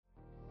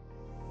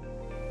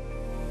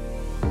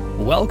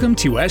Welcome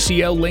to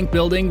SEO Link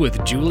Building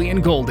with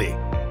Julian Goldie,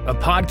 a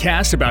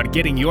podcast about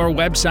getting your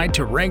website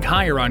to rank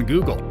higher on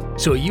Google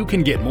so you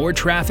can get more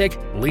traffic,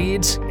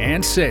 leads,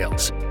 and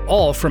sales,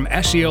 all from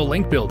SEO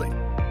Link Building.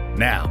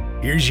 Now,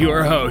 here's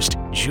your host,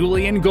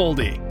 Julian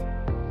Goldie.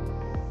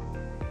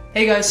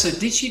 Hey guys, so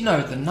did you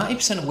know that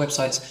 90% of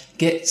websites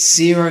get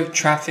zero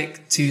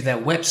traffic to their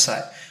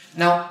website?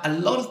 Now, a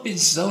lot of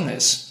business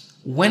owners,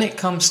 when it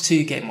comes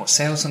to getting more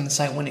sales on the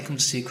site, when it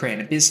comes to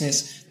creating a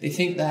business, they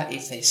think that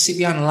if they sit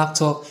behind a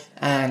laptop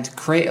and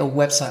create a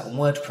website on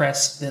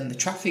WordPress, then the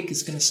traffic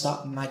is going to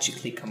start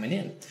magically coming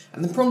in.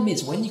 And the problem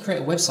is, when you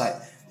create a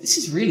website, this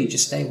is really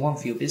just day one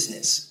for your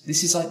business.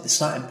 This is like the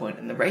starting point,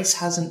 and the race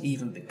hasn't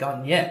even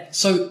begun yet.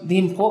 So the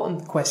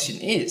important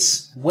question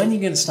is, when are you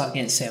going to start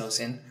getting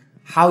sales in?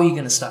 How are you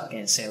going to start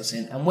getting sales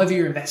in? And whether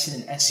you're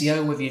investing in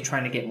SEO, whether you're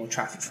trying to get more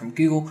traffic from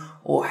Google,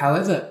 or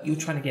however you're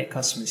trying to get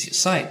customers to your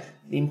site,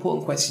 the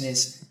important question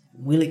is,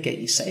 will it get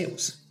you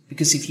sales?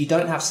 Because if you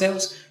don't have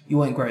sales, you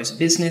won't grow as a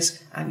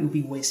business and you'll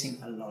be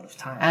wasting a lot of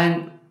time.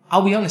 And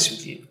I'll be honest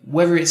with you,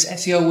 whether it's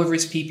SEO, whether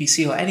it's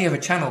PPC or any other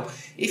channel,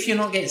 if you're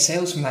not getting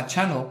sales from that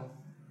channel,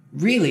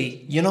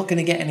 really, you're not going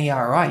to get any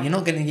ROI. You're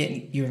not going to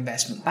get your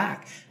investment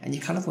back, and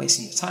you're kind of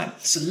wasting your time.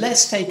 So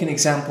let's take an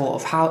example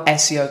of how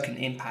SEO can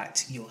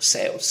impact your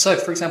sales. So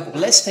for example,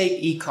 let's take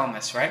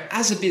e-commerce, right?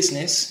 As a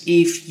business,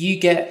 if you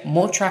get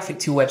more traffic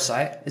to your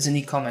website as an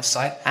e-commerce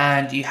site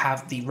and you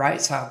have the right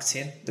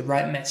targeting, the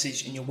right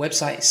message, and your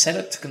website is set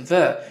up to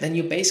convert, then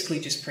you're basically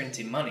just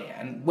printing money.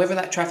 And whether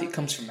that traffic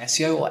comes from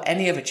SEO or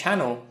any other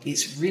channel,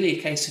 it's really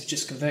a case of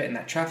just converting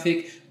that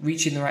traffic,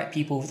 reaching the right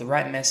people with the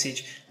right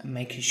message, and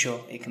making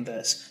sure it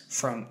converts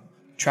from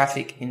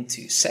traffic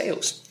into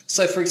sales.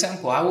 So for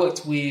example, I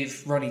worked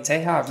with Ronnie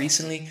Teja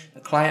recently, a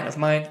client of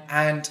mine,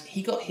 and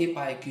he got hit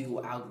by a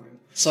Google algorithm.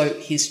 So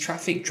his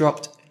traffic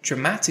dropped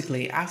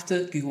dramatically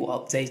after Google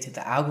updated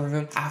the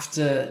algorithm,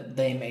 after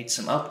they made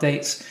some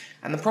updates.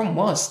 And the problem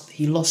was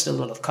he lost a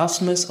lot of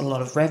customers, a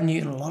lot of revenue,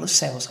 and a lot of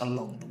sales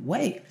along the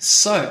way.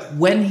 So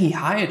when he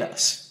hired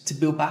us to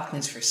build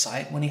backlinks for his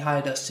site, when he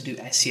hired us to do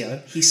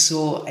SEO, he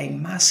saw a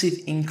massive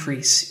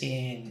increase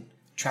in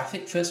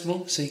traffic, first of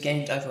all. So he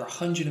gained over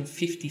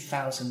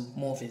 150,000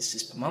 more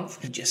visitors per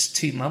month in just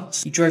 2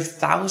 months. He drove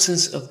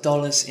thousands of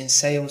dollars in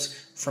sales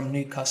from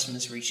new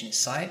customers reaching his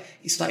site.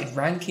 He started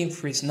ranking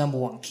for his number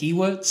one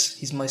keywords,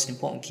 his most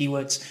important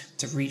keywords,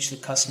 to reach the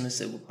customers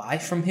that would buy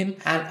from him.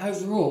 And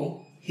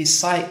overall, his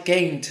site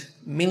gained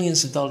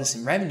millions of dollars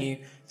in revenue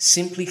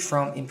simply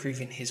from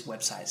improving his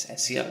website's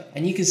SEO.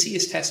 And you can see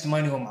his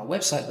testimonial on my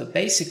website, but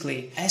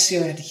basically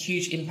SEO had a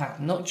huge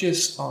impact, not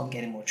just on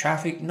getting more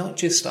traffic, not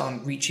just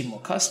on reaching more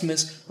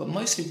customers, but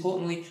most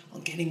importantly on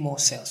getting more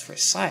sales for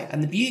his site.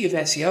 And the beauty of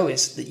SEO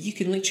is that you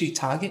can literally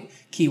target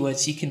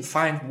keywords, you can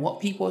find what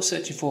people are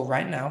searching for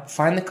right now,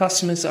 find the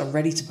customers that are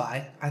ready to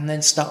buy, and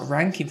then start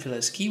ranking for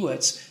those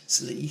keywords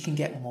so that you can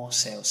get more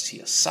sales to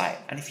your site.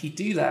 And if you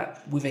do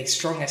that with a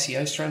strong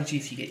SEO strategy,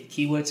 if you get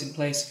keywords in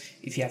place,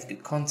 if you have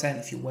good content,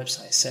 if your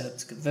website is set up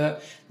to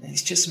convert, then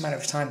it's just a matter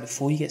of time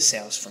before you get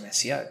sales from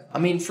SEO. I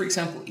mean, for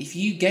example, if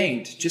you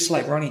gained, just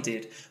like Ronnie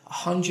did,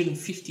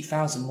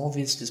 150,000 more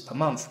visitors per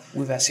month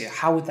with SEO,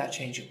 how would that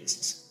change your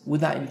business?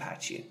 Would that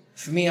impact you?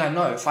 For me, I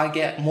know if I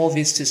get more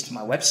visitors to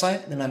my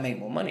website, then I make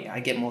more money.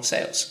 I get more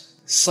sales.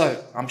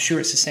 So I'm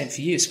sure it's the same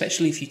for you,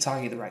 especially if you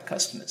target the right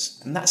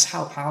customers. And that's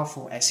how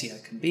powerful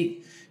SEO can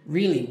be.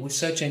 Really, with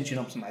search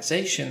engine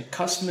optimization,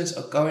 customers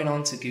are going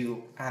on to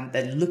Google and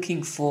they're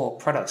looking for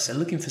products, they're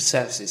looking for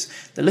services,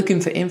 they're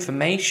looking for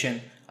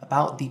information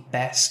about the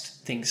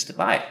best things to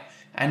buy.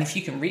 And if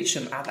you can reach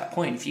them at that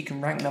point, if you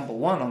can rank number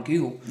one on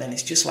Google, then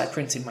it's just like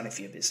printing money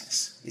for your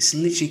business. It's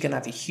literally going to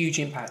have a huge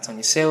impact on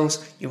your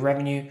sales, your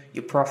revenue,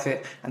 your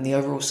profit, and the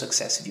overall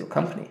success of your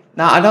company.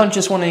 Now, I don't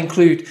just want to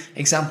include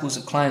examples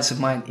of clients of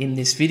mine in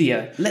this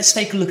video. Let's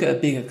take a look at a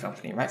bigger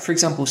company, right? For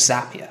example,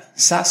 Zapier.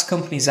 SaaS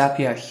company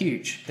Zapier are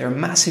huge. They're a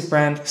massive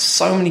brand.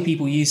 So many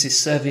people use this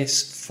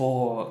service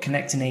for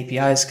connecting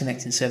APIs,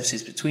 connecting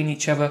services between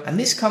each other. And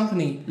this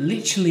company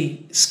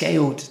literally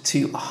scaled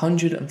to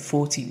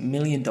 $140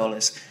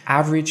 million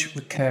average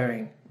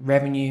recurring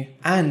revenue,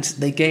 and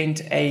they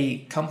gained a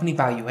company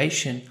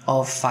valuation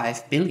of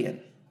 $5 billion,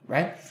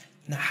 right?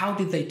 Now, how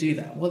did they do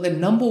that? Well, their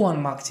number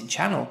one marketing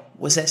channel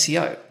was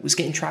SEO, was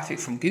getting traffic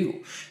from Google.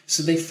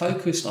 So they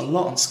focused a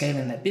lot on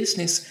scaling their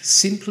business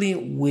simply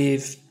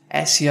with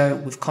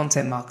SEO, with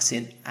content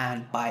marketing,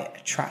 and by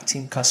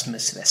attracting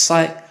customers to their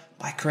site,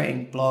 by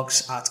creating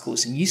blogs,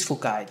 articles, and useful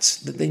guides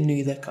that they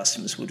knew their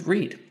customers would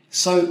read.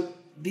 So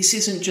this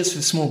isn't just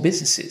for small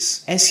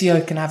businesses.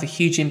 SEO can have a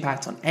huge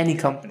impact on any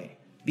company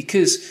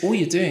because all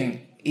you're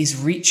doing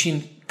is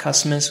reaching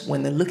customers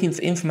when they're looking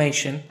for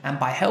information, and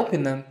by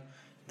helping them,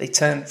 they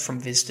turn from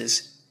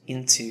visitors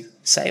into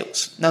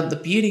sales. Now, the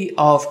beauty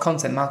of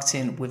content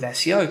marketing with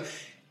SEO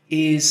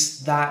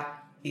is that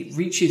it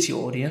reaches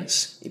your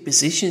audience, it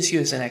positions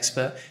you as an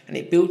expert, and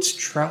it builds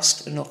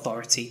trust and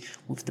authority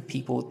with the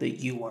people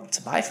that you want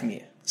to buy from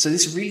you. So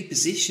this really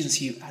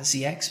positions you as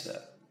the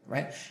expert,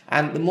 right?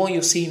 And the more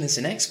you're seen as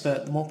an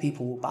expert, the more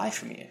people will buy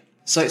from you.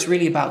 So it's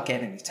really about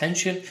getting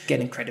attention,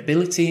 getting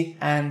credibility,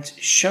 and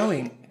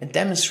showing and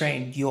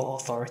demonstrating your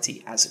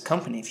authority as a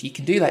company. If you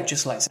can do that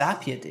just like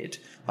Zapier did,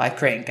 by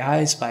creating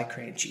guides, by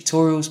creating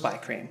tutorials, by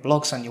creating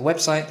blogs on your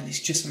website, and it's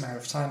just a matter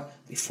of time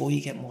before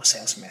you get more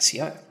sales from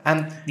SEO.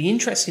 And the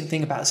interesting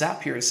thing about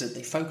Zapier is that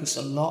they focus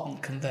a lot on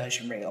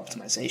conversion rate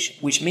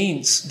optimization, which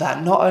means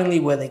that not only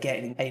were they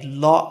getting a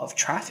lot of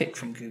traffic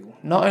from Google,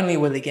 not only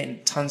were they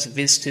getting tons of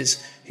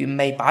visitors who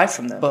may buy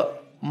from them, but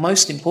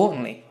most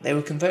importantly, they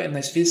were converting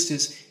those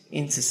visitors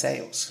into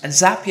sales. And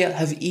Zapier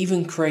have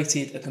even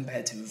created a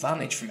competitive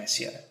advantage from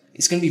SEO.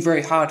 It's going to be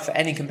very hard for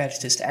any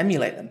competitors to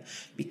emulate them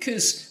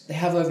because they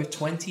have over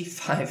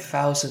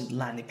 25,000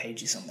 landing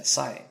pages on their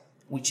site,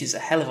 which is a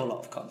hell of a lot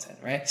of content,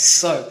 right?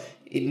 So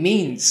it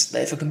means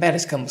that if a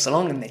competitor comes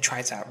along and they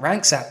try to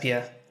outrank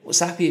Zapier, well,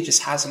 Zapier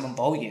just has them on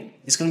volume.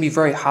 It's going to be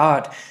very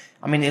hard.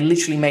 I mean, it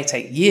literally may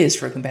take years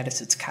for a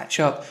competitor to catch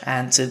up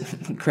and to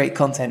create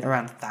content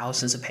around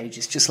thousands of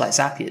pages, just like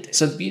Zapier did.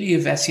 So the beauty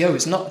of SEO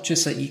is not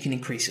just that you can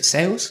increase your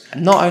sales,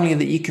 and not only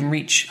that you can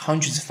reach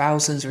hundreds of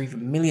thousands or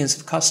even millions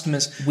of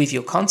customers with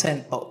your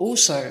content, but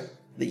also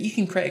that you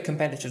can create a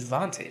competitive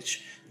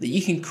advantage, that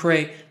you can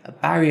create a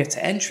barrier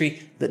to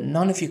entry that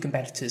none of your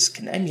competitors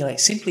can emulate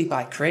simply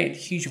by creating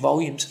huge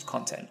volumes of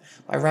content,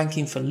 by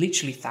ranking for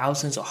literally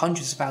thousands or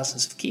hundreds of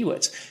thousands of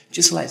keywords,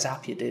 just like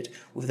Zapier did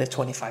with their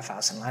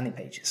 25,000 landing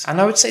pages.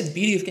 And I would say the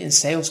beauty of getting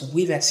sales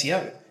with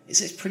SEO is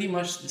it's pretty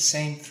much the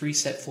same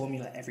 3-step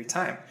formula every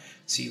time.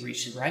 So you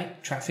reach the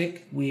right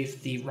traffic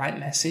with the right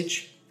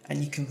message,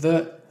 and you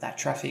convert that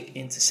traffic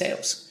into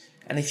sales.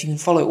 And if you can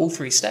follow all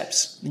 3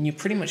 steps, then you're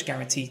pretty much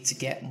guaranteed to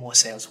get more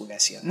sales with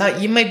SEO. Now,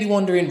 you may be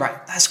wondering,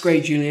 right, that's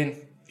great, Julian.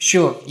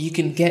 Sure, you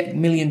can get $1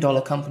 million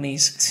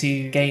companies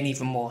to gain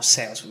even more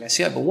sales with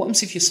SEO, but what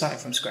happens if you're starting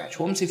from scratch?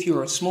 What happens if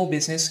you're a small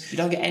business, you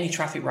don't get any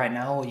traffic right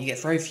now, or you get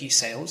very few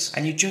sales,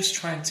 and you're just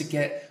trying to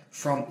get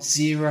from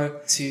 0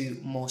 to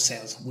more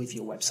sales with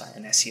your website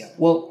and SEO?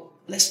 Well,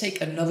 let's take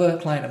another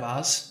client of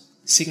ours,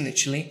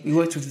 Signaturely. We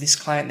worked with this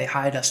client, they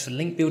hired us for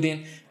link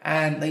building,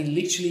 and they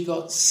literally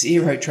got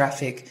 0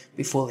 traffic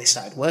before they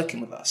started working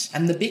with us.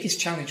 And the biggest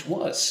challenge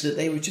was that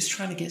they were just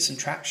trying to get some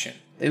traction.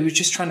 They were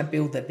just trying to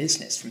build their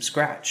business from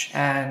scratch.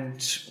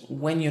 And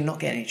when you're not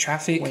getting any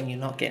traffic, when you're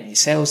not getting any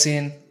sales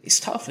in, it's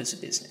tough as a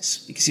business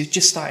because you're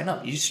just starting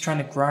up. You're just trying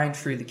to grind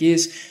through the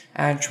gears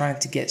and trying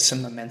to get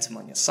some momentum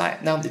on your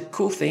site. Now, the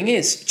cool thing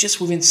is, just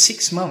within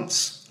 6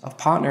 months of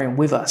partnering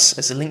with us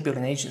as a link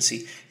building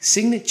agency,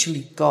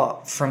 Signaturely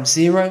got from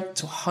 0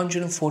 to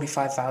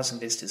 145,000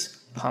 visitors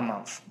per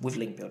month with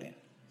link building.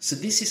 So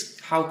this is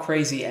how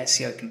crazy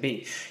SEO can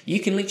be.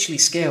 You can literally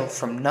scale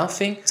from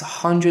nothing to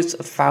hundreds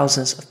of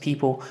thousands of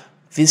people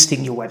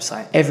visiting your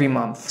website every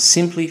month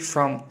simply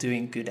from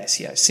doing good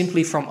SEO,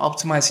 simply from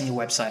optimizing your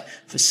website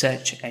for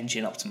search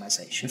engine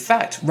optimization. In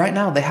fact, right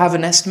now they have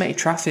an estimated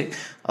traffic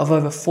of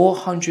over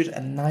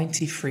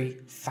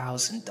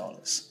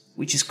 $493,000,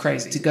 which is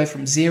crazy. To go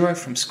from 0,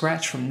 from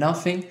scratch, from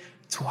nothing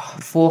to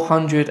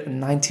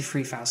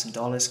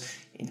 $493,000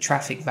 in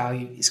traffic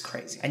value is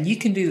crazy. And you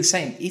can do the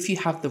same if you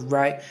have the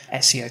right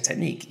SEO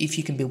technique, if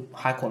you can build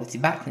high quality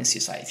backlinks to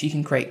your site, if you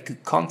can create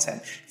good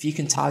content, if you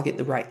can target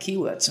the right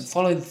keywords and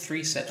follow the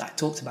 3 steps I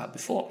talked about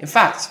before. In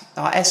fact,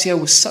 our SEO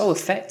was so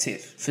effective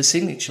for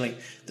Signaturely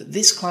that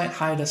this client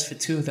hired us for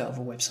 2 of their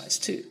other websites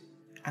too.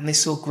 And they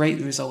saw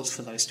great results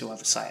for those 2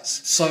 other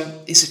sites.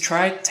 So it's a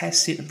tried,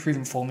 tested, and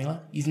proven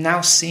formula. You've now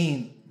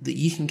seen that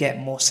you can get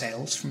more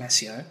sales from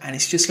SEO, and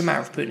it's just a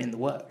matter of putting in the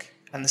work.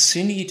 And the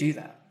sooner you do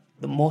that,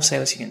 the more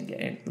sales you're going to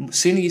get in. The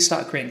sooner you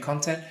start creating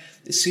content,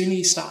 the sooner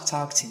you start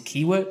targeting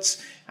keywords,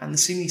 and the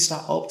sooner you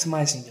start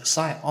optimizing your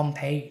site on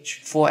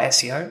page for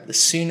SEO, the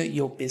sooner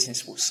your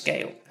business will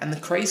scale. And the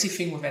crazy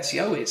thing with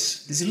SEO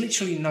is there's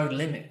literally no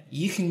limit.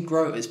 You can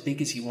grow as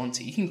big as you want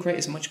to. You can create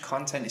as much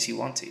content as you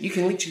want to. You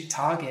can literally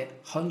target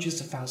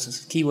hundreds of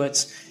thousands of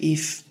keywords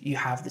if you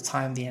have the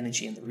time, the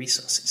energy, and the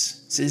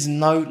resources. So there's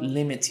no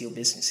limit to your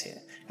business here.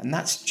 And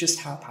that's just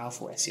how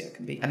powerful SEO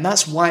can be. And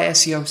that's why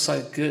SEO is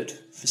so good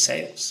for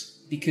sales.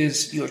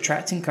 Because you're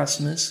attracting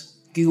customers.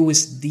 Google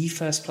is the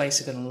first place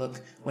they're going to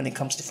look when it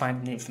comes to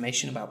finding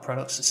information about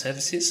products or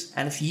services.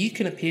 And if you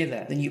can appear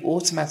there, then you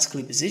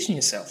automatically position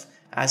yourself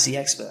as the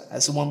expert,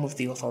 as the one with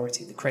the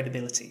authority, the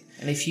credibility.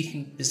 And if you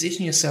can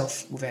position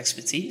yourself with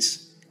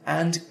expertise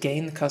and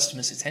gain the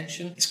customer's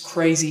attention, it's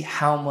crazy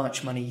how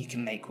much money you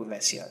can make with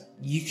SEO.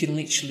 You can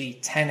literally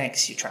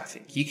 10x your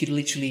traffic. You could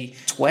literally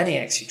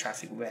 20x your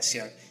traffic with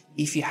SEO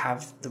if you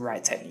have the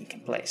right technique in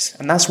place.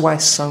 And that's why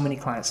so many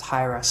clients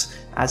hire us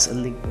as a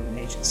link building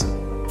agency.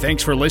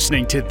 Thanks for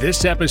listening to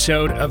this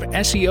episode of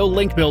SEO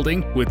Link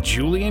Building with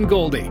Julian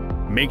Goldie.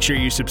 Make sure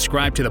you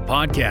subscribe to the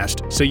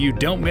podcast so you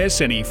don't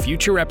miss any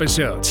future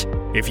episodes.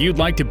 If you'd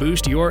like to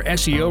boost your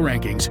SEO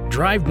rankings,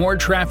 drive more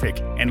traffic,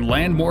 and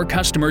land more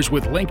customers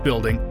with link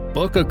building,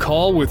 book a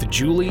call with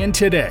Julian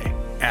today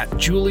at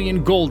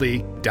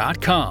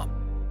juliangoldie.com.